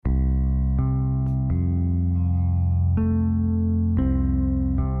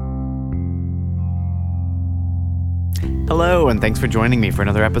Hello, and thanks for joining me for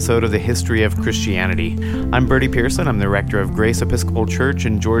another episode of the History of Christianity. I'm Bertie Pearson. I'm the rector of Grace Episcopal Church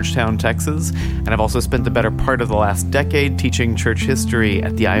in Georgetown, Texas, and I've also spent the better part of the last decade teaching church history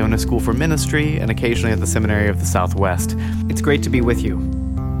at the Iona School for Ministry and occasionally at the Seminary of the Southwest. It's great to be with you.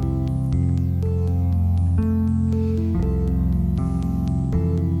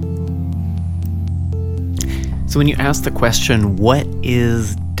 So when you ask the question, what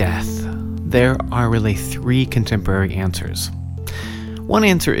is death? There are really three contemporary answers. One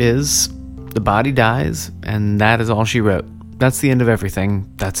answer is, the body dies, and that is all she wrote. That's the end of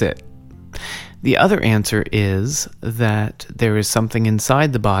everything. That's it. The other answer is that there is something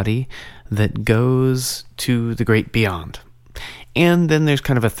inside the body that goes to the great beyond. And then there's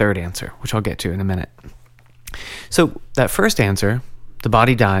kind of a third answer, which I'll get to in a minute. So that first answer, the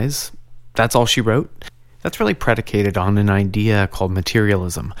body dies, that's all she wrote, that's really predicated on an idea called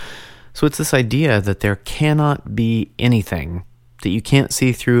materialism. So it's this idea that there cannot be anything that you can't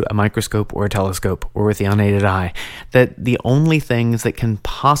see through a microscope or a telescope or with the unaided eye, that the only things that can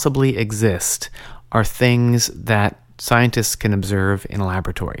possibly exist are things that scientists can observe in a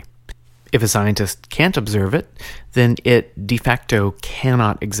laboratory. If a scientist can't observe it, then it de facto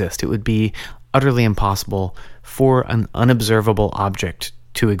cannot exist. It would be utterly impossible for an unobservable object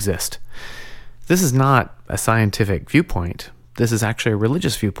to exist. This is not a scientific viewpoint. This is actually a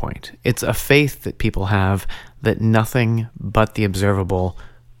religious viewpoint. It's a faith that people have that nothing but the observable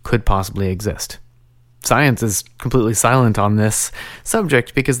could possibly exist. Science is completely silent on this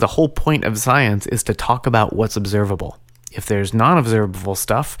subject because the whole point of science is to talk about what's observable. If there's non-observable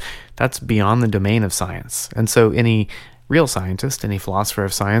stuff, that's beyond the domain of science. And so any real scientist, any philosopher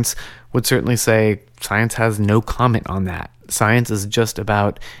of science, would certainly say science has no comment on that. Science is just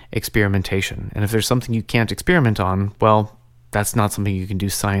about experimentation. And if there's something you can't experiment on, well, that's not something you can do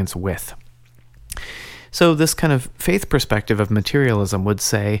science with. So this kind of faith perspective of materialism would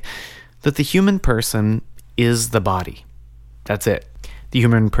say that the human person is the body. That's it. The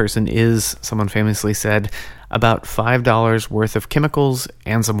human person is, someone famously said, about $5 worth of chemicals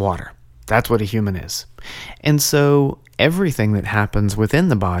and some water. That's what a human is. And so everything that happens within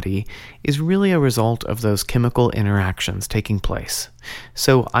the body is really a result of those chemical interactions taking place.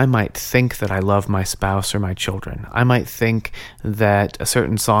 So I might think that I love my spouse or my children. I might think that a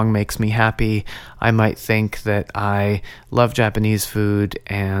certain song makes me happy. I might think that I love Japanese food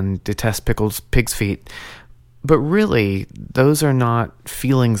and detest pickled pig's feet. But really, those are not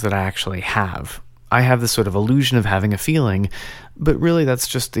feelings that I actually have. I have this sort of illusion of having a feeling, but really that's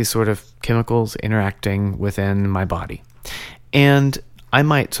just these sort of chemicals interacting within my body. And I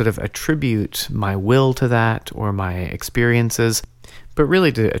might sort of attribute my will to that or my experiences, but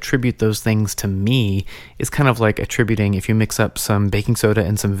really to attribute those things to me is kind of like attributing, if you mix up some baking soda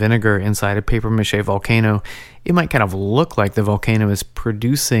and some vinegar inside a papier-mâché volcano, it might kind of look like the volcano is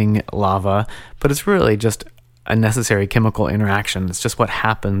producing lava, but it's really just a necessary chemical interaction. It's just what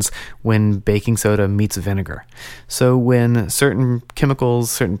happens when baking soda meets vinegar. So when certain chemicals,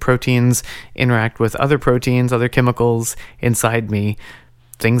 certain proteins interact with other proteins, other chemicals inside me,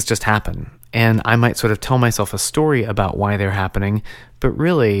 things just happen. And I might sort of tell myself a story about why they're happening, but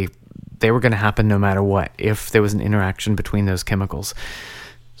really they were going to happen no matter what if there was an interaction between those chemicals.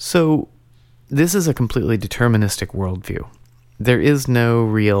 So this is a completely deterministic worldview. There is no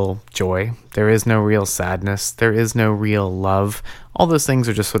real joy. There is no real sadness. There is no real love. All those things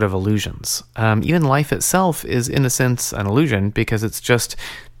are just sort of illusions. Even life itself is, in a sense, an illusion because it's just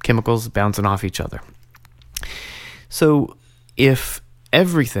chemicals bouncing off each other. So if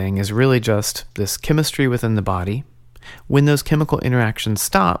everything is really just this chemistry within the body, when those chemical interactions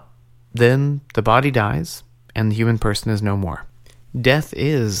stop, then the body dies and the human person is no more. Death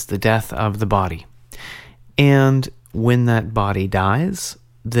is the death of the body. And when that body dies,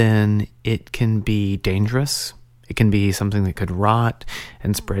 then it can be dangerous. It can be something that could rot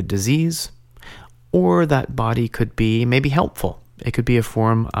and spread disease, or that body could be maybe helpful. It could be a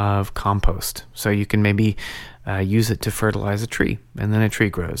form of compost. So you can maybe use it to fertilize a tree, and then a tree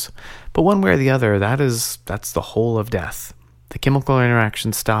grows. But one way or the other, that's the whole of death. The chemical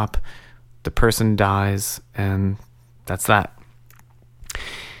interactions stop, the person dies, and that's that.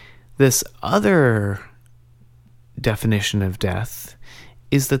 This other definition of death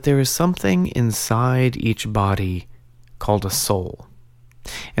is that there is something inside each body called a soul.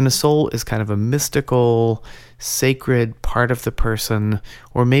 And a soul is kind of a mystical, sacred part of the person,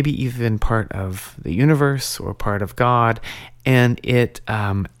 or maybe even part of the universe or part of God, and it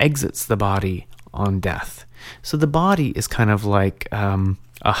exits the body on death. So the body is kind of like a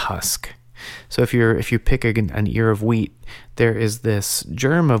husk. So if you pick an ear of wheat, there is this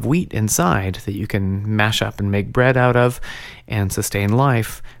germ of wheat inside that you can mash up and make bread out of and sustain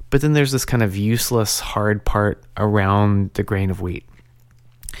life. But then there's this kind of useless hard part around the grain of wheat.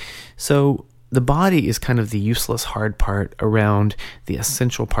 So the body is kind of the useless hard part around the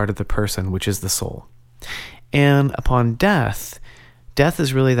essential part of the person, which is the soul. And upon death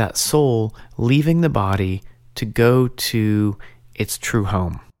is really that soul leaving the body to go to its true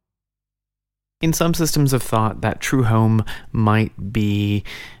home. In some systems of thought, that true home might be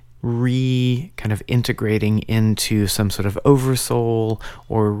kind of integrating into some sort of oversoul,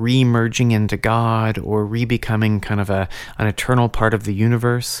 or re-merging into God, or re-becoming kind of an eternal part of the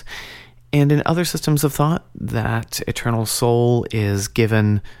universe. And in other systems of thought, that eternal soul is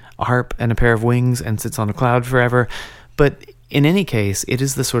given a harp and a pair of wings and sits on a cloud forever. But in any case, it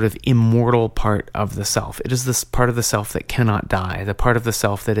is the sort of immortal part of the self. It is this part of the self that cannot die, the part of the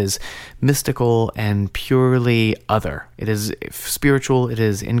self that is mystical and purely other. It is spiritual, it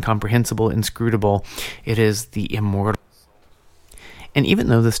is incomprehensible, inscrutable. It is the immortal. And even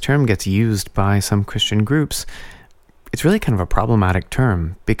though this term gets used by some Christian groups, it's really kind of a problematic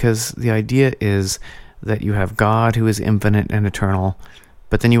term, because the idea is that you have God who is infinite and eternal,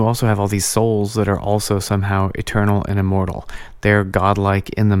 but then you also have all these souls that are also somehow eternal and immortal. They're godlike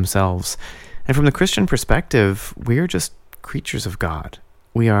in themselves. And from the Christian perspective, we are just creatures of God.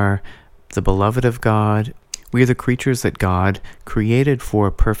 We are the beloved of God. We are the creatures that God created for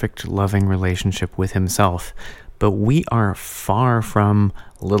a perfect, loving relationship with himself. But we are far from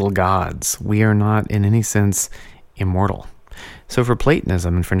little gods. We are not, in any sense, immortal. So for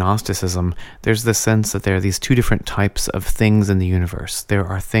Platonism and for Gnosticism, there's this sense that there are these two different types of things in the universe. There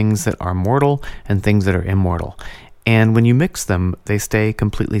are things that are mortal and things that are immortal. And when you mix them, they stay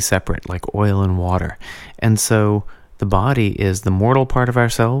completely separate, like oil and water. And so the body is the mortal part of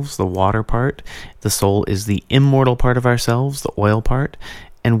ourselves, the water part. The soul is the immortal part of ourselves, the oil part.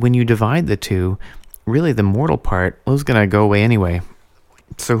 And when you divide the two, really the mortal part is going to go away anyway.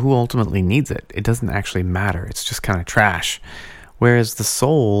 So who ultimately needs it? It doesn't actually matter. It's just kind of trash. Whereas the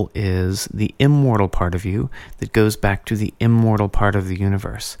soul is the immortal part of you that goes back to the immortal part of the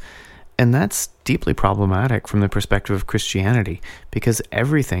universe. And that's deeply problematic from the perspective of Christianity, because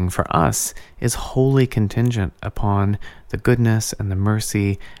everything for us is wholly contingent upon the goodness and the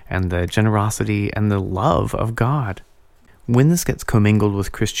mercy and the generosity and the love of God. When this gets commingled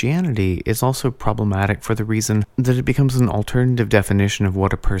with Christianity, it's also problematic for the reason that it becomes an alternative definition of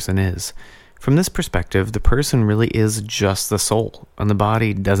what a person is. From this perspective, the person really is just the soul, and the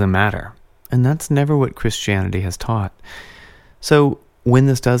body doesn't matter. And that's never what Christianity has taught. So when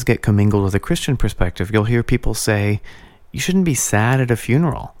this does get commingled with a Christian perspective, you'll hear people say, you shouldn't be sad at a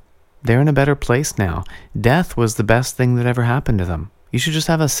funeral. They're in a better place now. Death was the best thing that ever happened to them. You should just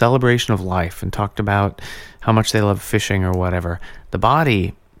have a celebration of life and talked about how much they love fishing or whatever. The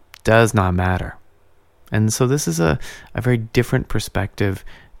body does not matter. And so this is a very different perspective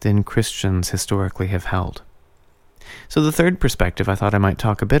than Christians historically have held. So the third perspective I thought I might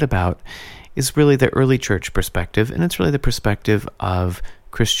talk a bit about is really the early church perspective, and it's really the perspective of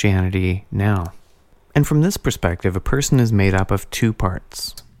Christianity now. And from this perspective, a person is made up of two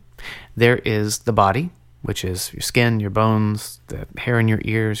parts. There is the body, which is your skin, your bones, the hair in your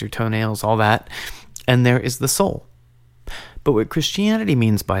ears, your toenails, all that. And there is the soul. But what Christianity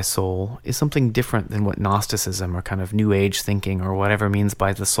means by soul is something different than what Gnosticism or kind of New Age thinking or whatever means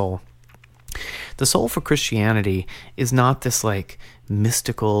by the soul. The soul for Christianity is not this like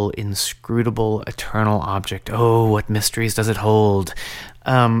mystical, inscrutable, eternal object. Oh, what mysteries does it hold?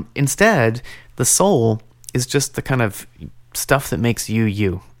 Instead, the soul is just the kind of stuff that makes you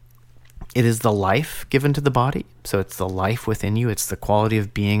you. It is the life given to the body, so it's the life within you. It's the quality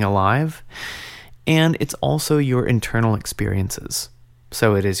of being alive. And it's also your internal experiences.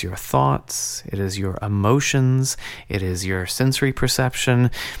 So it is your thoughts, it is your emotions, it is your sensory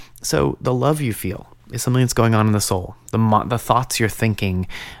perception. So the love you feel is something that's going on in the soul. The thoughts you're thinking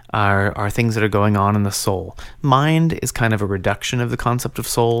are things that are going on in the soul. Mind is kind of a reduction of the concept of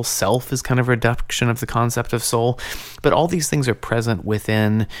soul. Self is kind of a reduction of the concept of soul. But all these things are present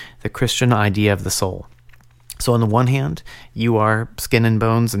within the Christian idea of the soul. So on the one hand, you are skin and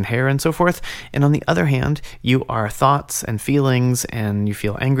bones and hair and so forth. And on the other hand, you are thoughts and feelings, and you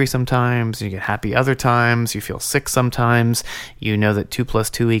feel angry sometimes, you get happy other times, you feel sick sometimes, you know that 2 +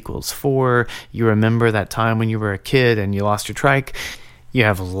 2 = 4, you remember that time when you were a kid and you lost your trike. You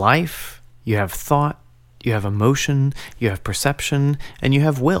have life, you have thought, you have emotion, you have perception, and you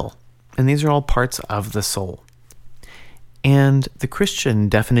have will. And these are all parts of the soul. And the Christian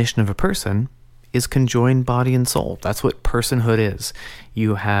definition of a person is conjoined body and soul. That's what personhood is.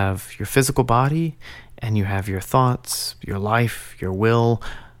 You have your physical body, and you have your thoughts, your life, your will,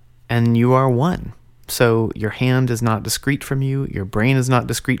 and you are one. So your hand is not discrete from you, your brain is not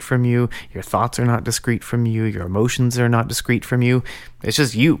discrete from you, your thoughts are not discrete from you, your emotions are not discrete from you. It's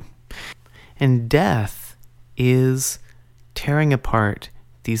just you. And death is tearing apart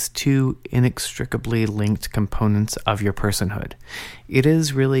these two inextricably linked components of your personhood. It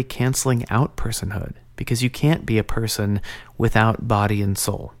is really canceling out personhood, because you can't be a person without body and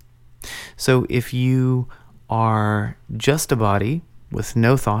soul. So if you are just a body with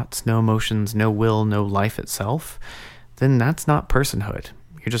no thoughts, no emotions, no will, no life itself, then that's not personhood.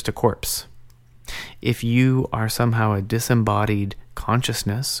 You're just a corpse. If you are somehow a disembodied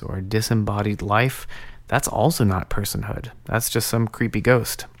consciousness or a disembodied life, that's also not personhood. That's just some creepy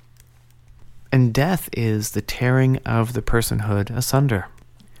ghost. And death is the tearing of the personhood asunder.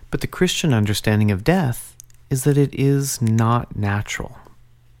 But the Christian understanding of death is that it is not natural.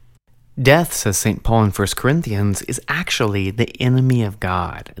 Death, says St. Paul in 1 Corinthians, is actually the enemy of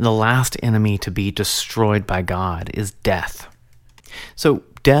God. The last enemy to be destroyed by God is death. So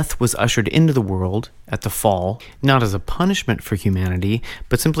death was ushered into the world at the fall, not as a punishment for humanity,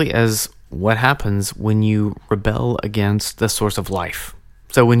 but simply as what happens when you rebel against the source of life.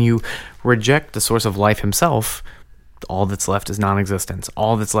 So when you reject the source of life himself, all that's left is non-existence.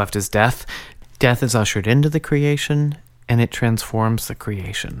 All that's left is death. Death is ushered into the creation, and it transforms the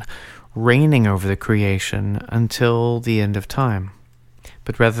creation, reigning over the creation until the end of time.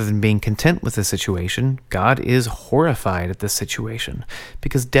 But rather than being content with the situation, God is horrified at this situation,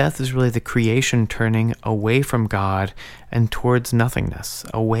 because death is really the creation turning away from God and towards nothingness,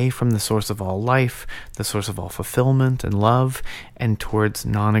 away from the source of all life, the source of all fulfillment and love, and towards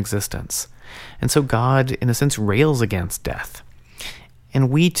non-existence. And so God, in a sense, rails against death. And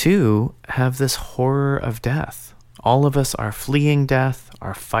we too have this horror of death. All of us are fleeing death,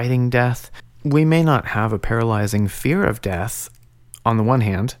 are fighting death. We may not have a paralyzing fear of death on the one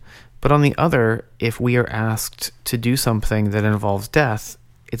hand, but on the other, if we are asked to do something that involves death,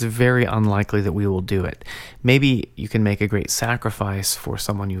 it's very unlikely that we will do it. Maybe you can make a great sacrifice for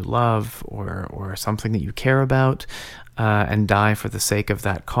someone you love or something that you care about, and die for the sake of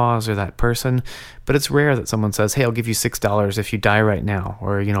that cause or that person. But it's rare that someone says, hey, I'll give you $6 if you die right now.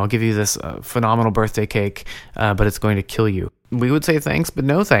 Or, I'll give you this phenomenal birthday cake, but it's going to kill you. We would say thanks, but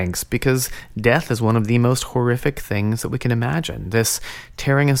no thanks, because death is one of the most horrific things that we can imagine. This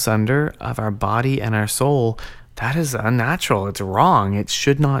tearing asunder of our body and our soul, that is unnatural. It's wrong. It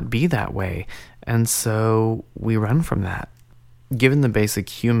should not be that way. And so we run from that. Given the basic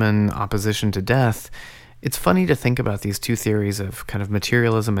human opposition to death, it's funny to think about these two theories of kind of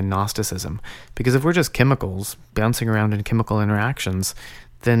materialism and Gnosticism, because if we're just chemicals bouncing around in chemical interactions,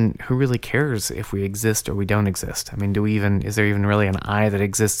 then who really cares if we exist or we don't exist? I mean, is there even really an I that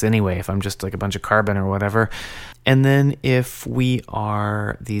exists anyway if I'm just like a bunch of carbon or whatever? And then if we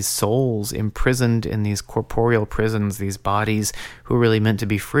are these souls imprisoned in these corporeal prisons, these bodies who are really meant to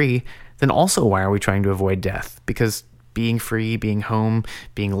be free, then also why are we trying to avoid death? Because being free, being home,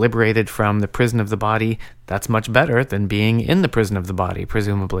 being liberated from the prison of the body, that's much better than being in the prison of the body,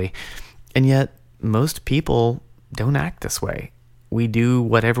 presumably. And yet, most people don't act this way. We do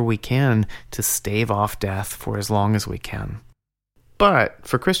whatever we can to stave off death for as long as we can. But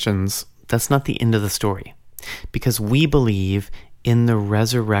for Christians, that's not the end of the story, because we believe in the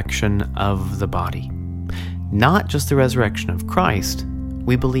resurrection of the body. Not just the resurrection of Christ.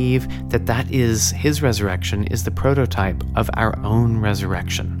 We believe that his resurrection is the prototype of our own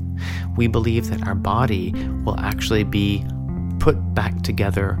resurrection. We believe that our body will actually be put back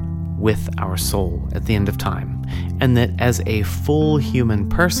together with our soul at the end of time, and that as a full human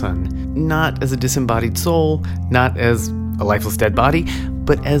person, not as a disembodied soul, not as a lifeless dead body,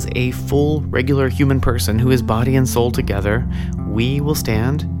 but as a full regular human person who is body and soul together, we will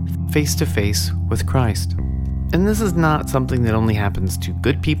stand face to face with Christ. And this is not something that only happens to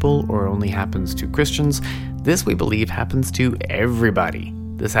good people or only happens to Christians. This, we believe, happens to everybody.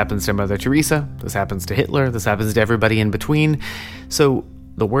 This happens to Mother Teresa. This happens to Hitler. This happens to everybody in between. So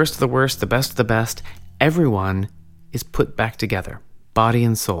the worst of the worst, the best of the best, everyone is put back together, body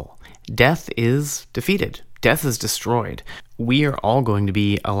and soul. Death is defeated. Death is destroyed. We are all going to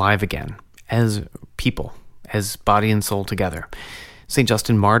be alive again as people, as body and soul together. St.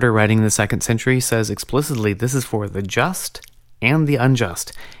 Justin Martyr, writing in the 2nd century, says explicitly, this is for the just and the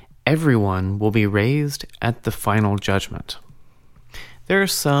unjust. Everyone will be raised at the final judgment. There are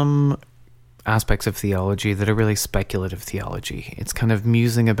some aspects of theology that are really speculative theology. It's kind of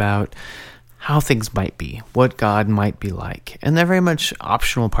musing about how things might be, what God might be like, and they're very much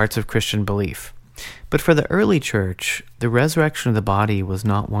optional parts of Christian belief. But for the early church, the resurrection of the body was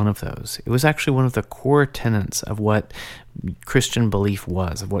not one of those. It was actually one of the core tenets of what Christian belief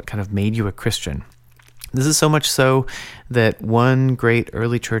was, of what kind of made you a Christian. This is so much so that one great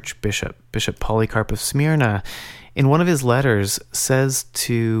early church bishop, Bishop Polycarp of Smyrna, in one of his letters says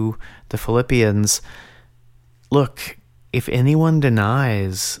to the Philippians, look, if anyone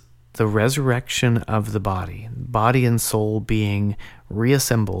denies the resurrection of the body and soul being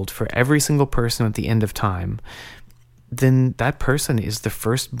reassembled for every single person at the end of time, then that person is the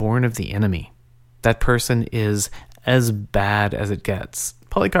firstborn of the enemy. That person is as bad as it gets.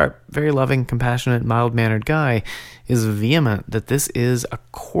 Polycarp, very loving, compassionate, mild-mannered guy, is vehement that this is a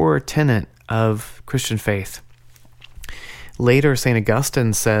core tenet of Christian faith. Later, St.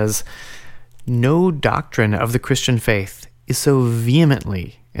 Augustine says, no doctrine of the Christian faith is so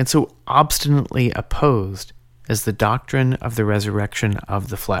vehemently and so obstinately opposed as the doctrine of the resurrection of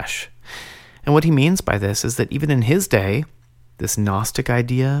the flesh. And what he means by this is that even in his day, this Gnostic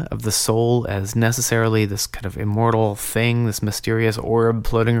idea of the soul as necessarily this kind of immortal thing, this mysterious orb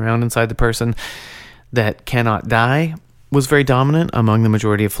floating around inside the person that cannot die, was very dominant among the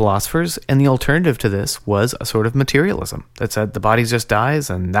majority of philosophers, and the alternative to this was a sort of materialism that said the body just dies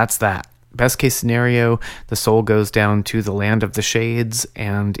and that's that. Best case scenario, the soul goes down to the land of the shades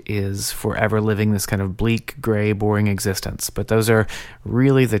and is forever living this kind of bleak, gray, boring existence. But those are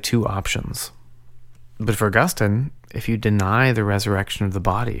really the two options. But for Augustine, if you deny the resurrection of the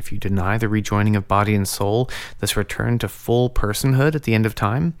body, if you deny the rejoining of body and soul, this return to full personhood at the end of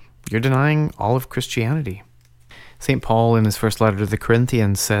time, you're denying all of Christianity. St. Paul, in his first letter to the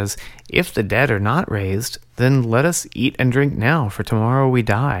Corinthians, says, if the dead are not raised, then let us eat and drink now, for tomorrow we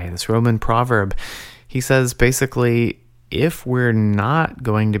die. This Roman proverb, he says basically, if we're not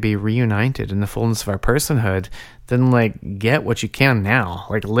going to be reunited in the fullness of our personhood, then get what you can now.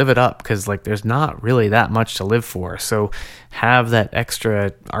 Live it up, because there's not really that much to live for. So have that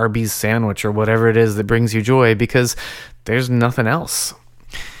extra Arby's sandwich or whatever it is that brings you joy, because there's nothing else.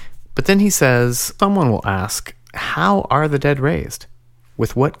 But then he says, someone will ask, how are the dead raised?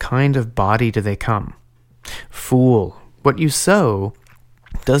 With what kind of body do they come? Fool, what you sow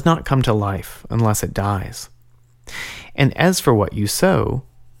does not come to life unless it dies. And as for what you sow,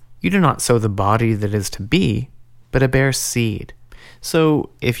 you do not sow the body that is to be, but a bare seed. So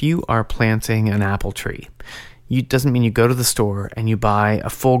if you are planting an apple tree, it doesn't mean you go to the store and you buy a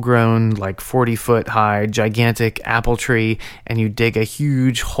full-grown, 40-foot high, gigantic apple tree, and you dig a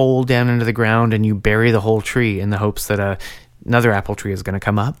huge hole down into the ground and you bury the whole tree in the hopes that another apple tree is going to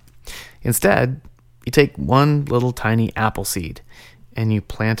come up. Instead, you take one little tiny apple seed and you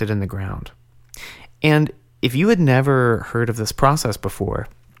plant it in the ground. And if you had never heard of this process before,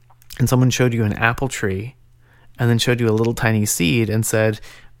 and someone showed you an apple tree and then showed you a little tiny seed and said,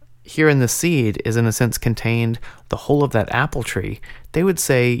 here in the seed is in a sense contained the whole of that apple tree, they would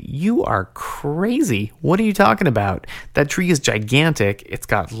say, you are crazy. What are you talking about? That tree is gigantic. It's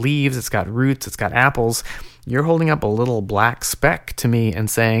got leaves, it's got roots, it's got apples. You're holding up a little black speck to me and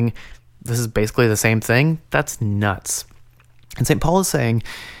saying, this is basically the same thing? That's nuts. And St. Paul is saying,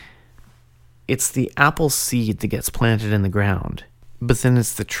 it's the apple seed that gets planted in the ground, but then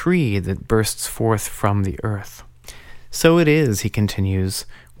it's the tree that bursts forth from the earth. So it is, he continues,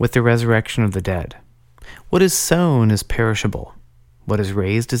 with the resurrection of the dead. What is sown is perishable. What is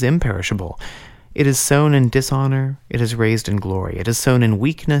raised is imperishable. It is sown in dishonor, it is raised in glory. It is sown in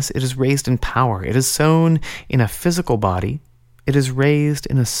weakness, it is raised in power. It is sown in a physical body, it is raised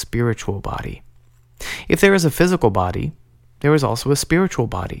in a spiritual body. If there is a physical body, there is also a spiritual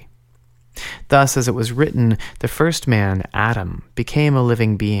body. Thus, as it was written, the first man, Adam, became a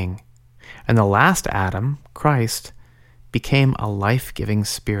living being, and the last Adam, Christ, became a life-giving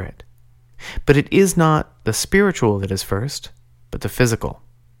spirit. But it is not the spiritual that is first, but the physical,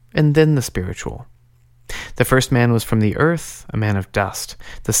 and then the spiritual. The first man was from the earth, a man of dust.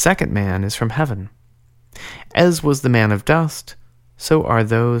 The second man is from heaven. As was the man of dust, so are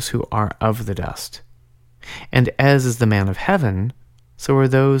those who are of the dust. And as is the man of heaven, so are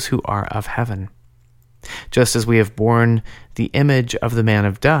those who are of heaven. Just as we have borne the image of the man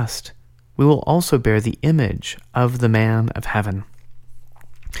of dust, we will also bear the image of the man of heaven.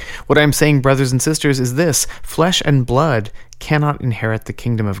 What I am saying, brothers and sisters, is this: flesh and blood cannot inherit the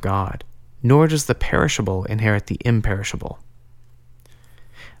kingdom of God, nor does the perishable inherit the imperishable.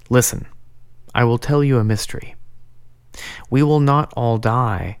 Listen, I will tell you a mystery. We will not all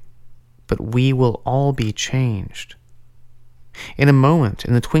die, but we will all be changed. In a moment,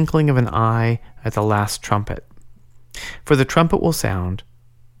 in the twinkling of an eye, at the last trumpet. For the trumpet will sound,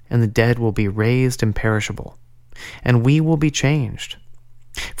 and the dead will be raised imperishable, and we will be changed.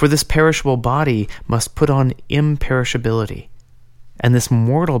 For this perishable body must put on imperishability, and this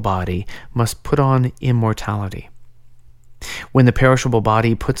mortal body must put on immortality. When the perishable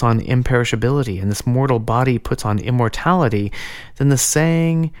body puts on imperishability and this mortal body puts on immortality, then the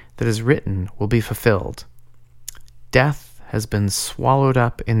saying that is written will be fulfilled. Death has been swallowed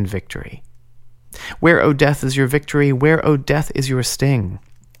up in victory. Where, O death, is your victory? Where, O death, is your sting?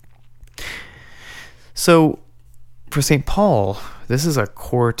 So, for St. Paul, this is a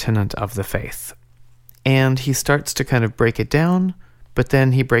core tenet of the faith. And he starts to kind of break it down, but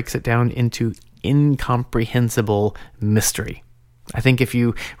then he breaks it down into incomprehensible mystery. I think if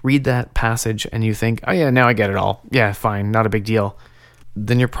you read that passage and you think, oh yeah, now I get it all. Yeah, fine, not a big deal.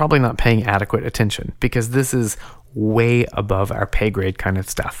 Then you're probably not paying adequate attention, because this is way above our pay grade kind of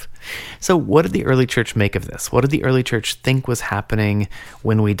stuff. So what did the early church make of this? What did the early church think was happening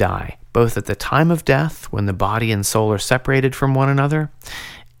when we die? Both at the time of death, when the body and soul are separated from one another,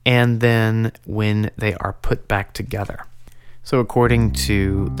 and then when they are put back together. So according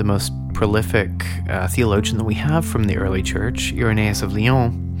to the most prolific theologian that we have from the early church, Irenaeus of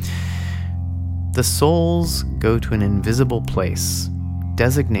Lyon, the souls go to an invisible place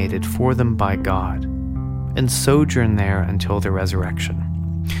designated for them by God and sojourn there until their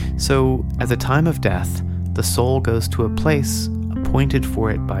resurrection. So at the time of death, the soul goes to a place appointed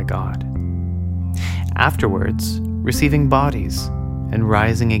for it by God. Afterwards, receiving bodies and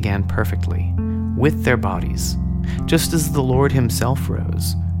rising again perfectly with their bodies, just as the Lord himself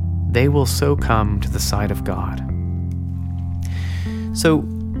rose, they will so come to the sight of God. So,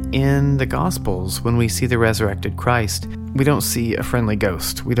 in the Gospels, when we see the resurrected Christ, we don't see a friendly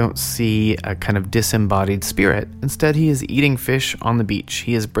ghost. We don't see a kind of disembodied spirit. Instead, he is eating fish on the beach.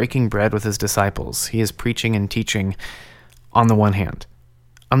 He is breaking bread with his disciples. He is preaching and teaching on the one hand.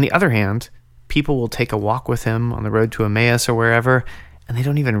 On the other hand, people will take a walk with him on the road to Emmaus or wherever, and they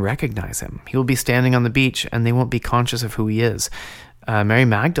don't even recognize him. He will be standing on the beach, and they won't be conscious of who he is. Mary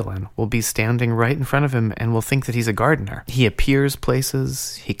Magdalene will be standing right in front of him and will think that he's a gardener. He appears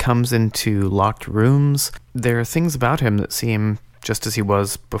places. He comes into locked rooms. There are things about him that seem just as he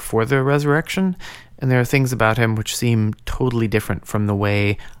was before the resurrection, and there are things about him which seem totally different from the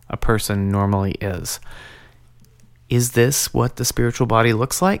way a person normally is. Is this what the spiritual body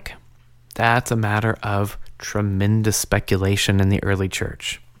looks like? That's a matter of tremendous speculation in the early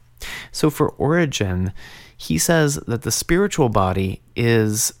church. So for Origen, he says that the spiritual body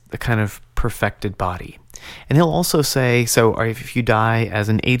is a kind of perfected body. And he'll also say, so if you die as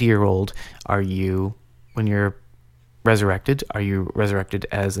an 80-year-old, when you're resurrected, are you resurrected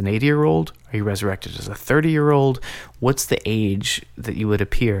as an 80-year-old? Are you resurrected as a 30-year-old? What's the age that you would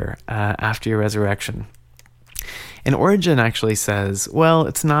appear after your resurrection? And Origen actually says, well,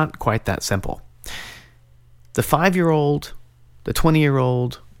 it's not quite that simple. The 5-year-old, the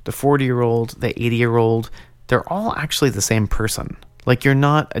 20-year-old, the 40-year-old, the 80-year-old, they're all actually the same person. Like, you're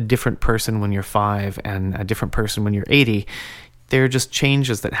not a different person when you're 5 and a different person when you're 80. They're just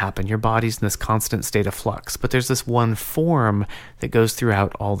changes that happen. Your body's in this constant state of flux, but there's this one form that goes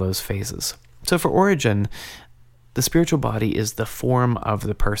throughout all those phases. So for Origen, the spiritual body is the form of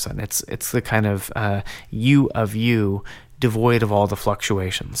the person. It's the kind of you of you, devoid of all the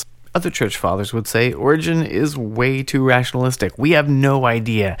fluctuations. Other church fathers would say Origen is way too rationalistic. We have no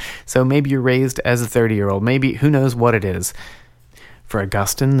idea. So maybe you're raised as a 30-year-old. Maybe, who knows what it is. For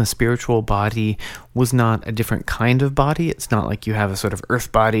Augustine, the spiritual body was not a different kind of body. It's not like you have a sort of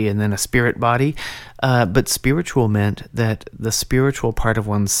earth body and then a spirit body. But spiritual meant that the spiritual part of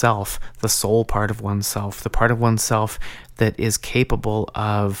oneself, the soul part of oneself, the part of oneself that is capable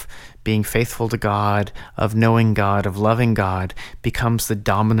of being faithful to God, of knowing God, of loving God, becomes the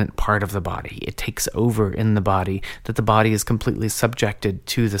dominant part of the body. It takes over in the body, that the body is completely subjected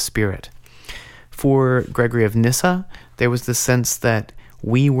to the spirit. For Gregory of Nyssa, there was the sense that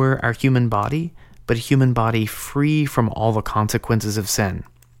we were our human body, but a human body free from all the consequences of sin.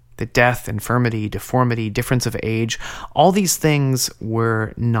 That death, infirmity, deformity, difference of age, all these things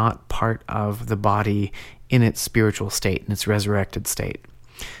were not part of the body in its spiritual state, in its resurrected state.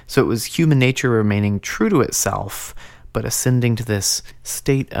 So it was human nature remaining true to itself, but ascending to this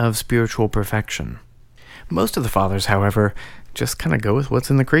state of spiritual perfection. Most of the fathers, however, just kind of go with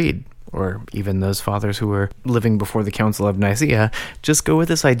what's in the creed, or even those fathers who were living before the Council of Nicaea, just go with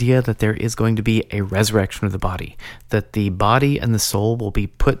this idea that there is going to be a resurrection of the body, that the body and the soul will be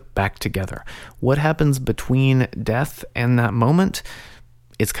put back together. What happens between death and that moment?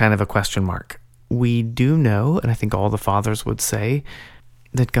 It's kind of a question mark. We do know, and I think all the fathers would say,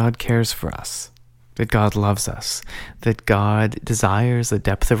 that God cares for us, that God loves us, that God desires a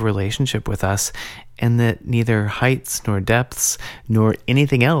depth of relationship with us, and that neither heights nor depths nor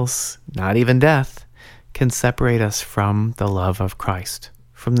anything else, not even death, can separate us from the love of Christ,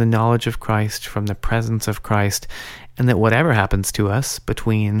 from the knowledge of Christ, from the presence of Christ, and that whatever happens to us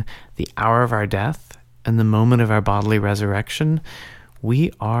between the hour of our death and the moment of our bodily resurrection,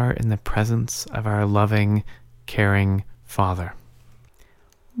 we are in the presence of our loving, caring Father.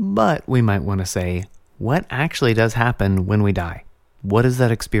 But we might want to say, what actually does happen when we die? What is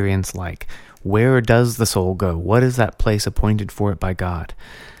that experience like? Where does the soul go? What is that place appointed for it by God?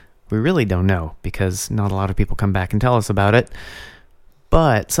 We really don't know, because not a lot of people come back and tell us about it.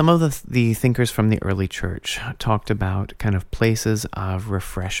 But some of the thinkers from the early church talked about kind of places of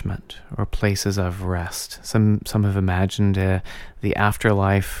refreshment or places of rest. Some have imagined the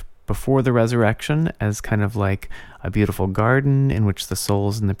afterlife before the resurrection as kind of like a beautiful garden in which the soul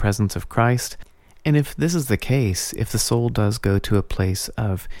is in the presence of Christ. And if this is the case, if the soul does go to a place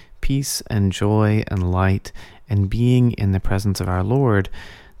of peace and joy and light and being in the presence of our Lord,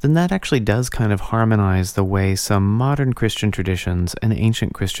 then that actually does kind of harmonize the way some modern Christian traditions and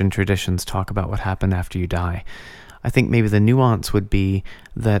ancient Christian traditions talk about what happened after you die. I think maybe the nuance would be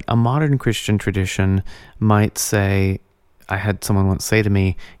that a modern Christian tradition might say, I had someone once say to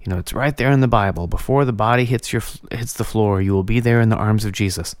me, it's right there in the Bible. Before the body hits the floor, you will be there in the arms of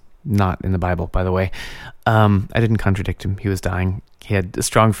Jesus. Not in the Bible, by the way. I didn't contradict him. He was dying. He had a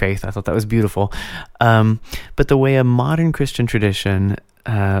strong faith. I thought that was beautiful. But the way a modern Christian tradition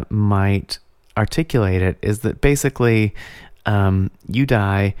might articulate it is that basically you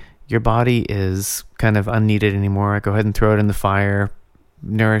die, your body is kind of unneeded anymore. Go ahead and throw it in the fire,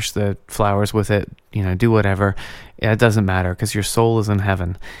 nourish the flowers with it, do whatever. It doesn't matter because your soul is in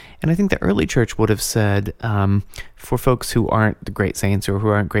heaven. And I think the early church would have said, for folks who aren't the great saints or who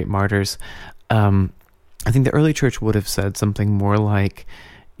aren't great martyrs, I think the early church would have said something more like,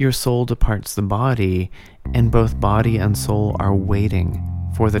 your soul departs the body, and both body and soul are waiting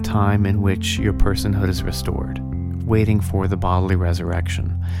for the time in which your personhood is restored, waiting for the bodily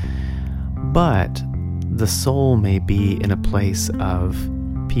resurrection. But the soul may be in a place of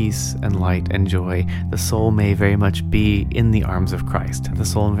peace and light and joy. The soul may very much be in the arms of Christ. The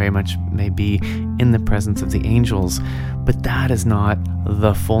soul very much may be in the presence of the angels, but that is not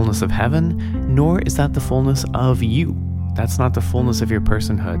the fullness of heaven, nor is that the fullness of you. That's not the fullness of your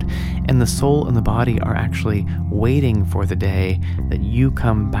personhood. And the soul and the body are actually waiting for the day that you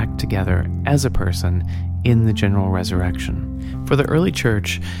come back together as a person in the general resurrection. For the early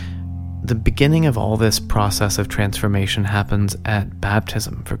church, the beginning of all this process of transformation happens at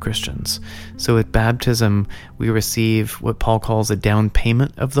baptism for Christians. So at baptism, we receive what Paul calls a down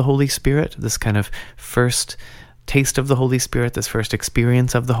payment of the Holy Spirit, this kind of first taste of the Holy Spirit, this first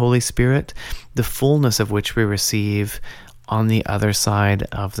experience of the Holy Spirit, the fullness of which we receive on the other side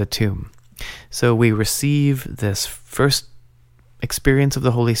of the tomb. So we receive this first experience of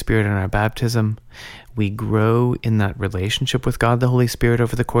the Holy Spirit in our baptism. We grow in that relationship with God, the Holy Spirit,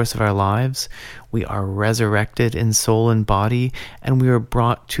 over the course of our lives. We are resurrected in soul and body, and we are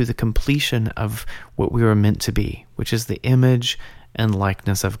brought to the completion of what we were meant to be, which is the image and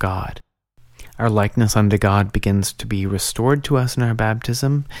likeness of God. Our likeness unto God begins to be restored to us in our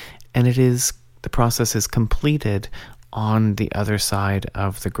baptism, and the process is completed on the other side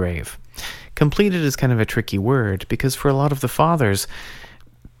of the grave. Completed is kind of a tricky word, because for a lot of the fathers,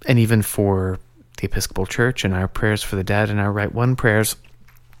 and even for the Episcopal Church and our prayers for the dead and our Rite One prayers,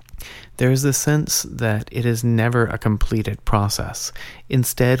 there's this sense that it is never a completed process.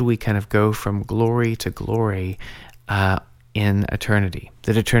 Instead, we kind of go from glory to glory in eternity.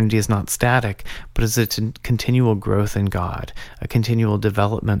 That eternity is not static, but is a continual growth in God, a continual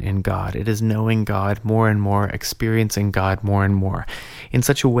development in God. It is knowing God more and more, experiencing God more and more, in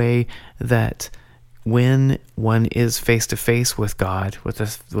such a way that when one is face to face with God, with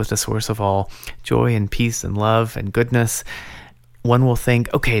the source of all joy and peace and love and goodness, one will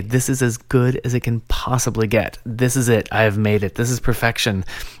think, okay, this is as good as it can possibly get. This is it. I have made it. This is perfection.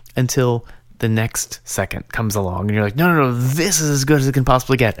 Until the next second comes along and you're like, no, this is as good as it can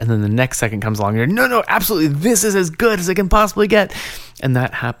possibly get. And then the next second comes along and you're, no, absolutely, this is as good as it can possibly get. And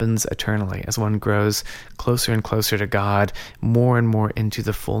that happens eternally as one grows closer and closer to God, more and more into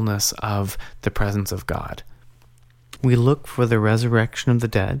the fullness of the presence of God. We look for the resurrection of the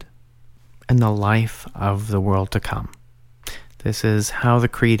dead and the life of the world to come. This is how the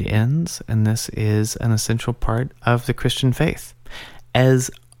creed ends, and this is an essential part of the Christian faith.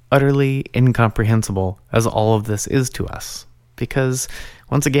 As utterly incomprehensible as all of this is to us. Because,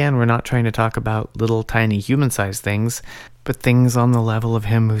 once again, we're not trying to talk about little tiny human-sized things, but things on the level of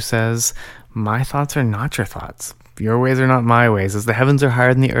him who says, My thoughts are not your thoughts. Your ways are not my ways. As the heavens are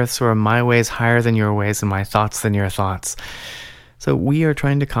higher than the earth, so are my ways higher than your ways, and my thoughts than your thoughts. So we are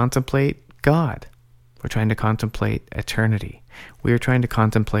trying to contemplate God. We're trying to contemplate eternity. We are trying to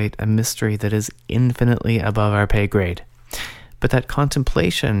contemplate a mystery that is infinitely above our pay grade. But that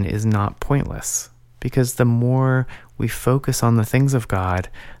contemplation is not pointless, because the more we focus on the things of God,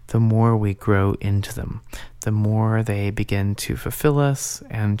 the more we grow into them, the more they begin to fulfill us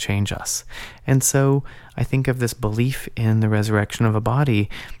and change us. And so I think of this belief in the resurrection of a body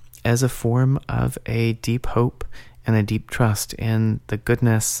as a form of a deep hope and a deep trust in the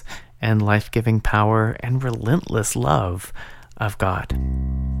goodness and life-giving power and relentless love of God.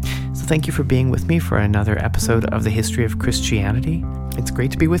 So thank you for being with me for another episode of the History of Christianity. It's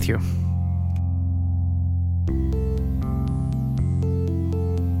great to be with you.